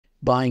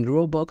Buying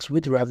Robux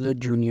with Revolut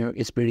Junior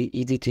is pretty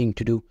easy thing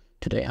to do.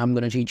 Today I'm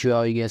gonna teach you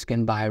how you guys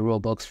can buy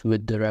Robux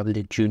with the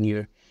Revolut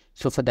Junior.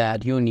 So for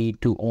that you need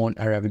to own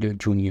a Revolut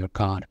Junior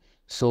card.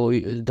 So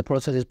the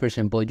process is pretty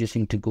simple. You just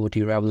need to go to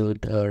your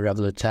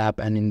Revolut app,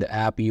 and in the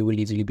app you will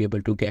easily be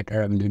able to get a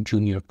Revolut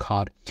Junior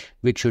card,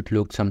 which should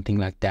look something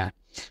like that.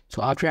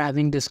 So after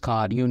having this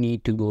card, you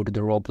need to go to the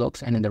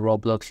Roblox, and in the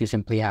Roblox you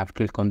simply have to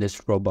click on this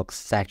Robux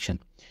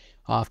section.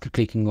 After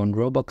clicking on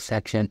Robux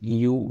section,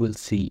 you will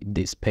see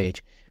this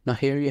page. Now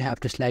here you have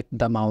to select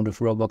the amount of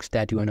Robux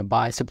that you want to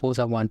buy. Suppose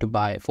I want to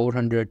buy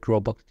 400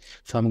 Robux.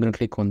 So I'm going to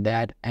click on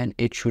that, and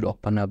it should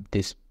open up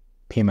this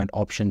payment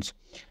options.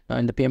 Now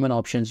in the payment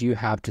options, you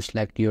have to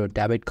select your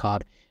debit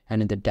card,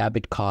 and in the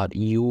debit card,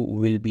 you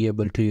will be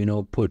able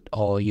to, put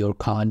all your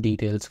card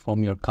details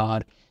from your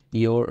card.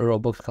 Your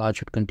Robux card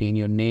should contain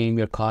your name,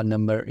 your card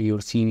number, your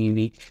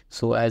CVV.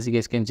 So as you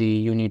guys can see,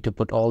 you need to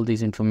put all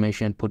these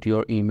information, put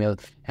your email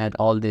and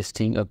all this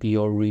thing up,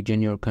 your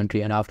region, your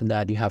country, and after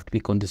that you have to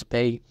click on this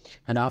pay.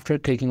 And after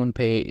clicking on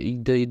pay,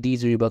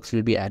 these Robux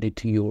will be added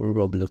to your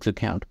Roblox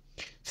account.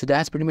 So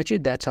that's pretty much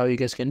it. That's how you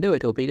guys can do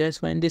it. Hope you guys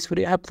find this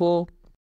video helpful.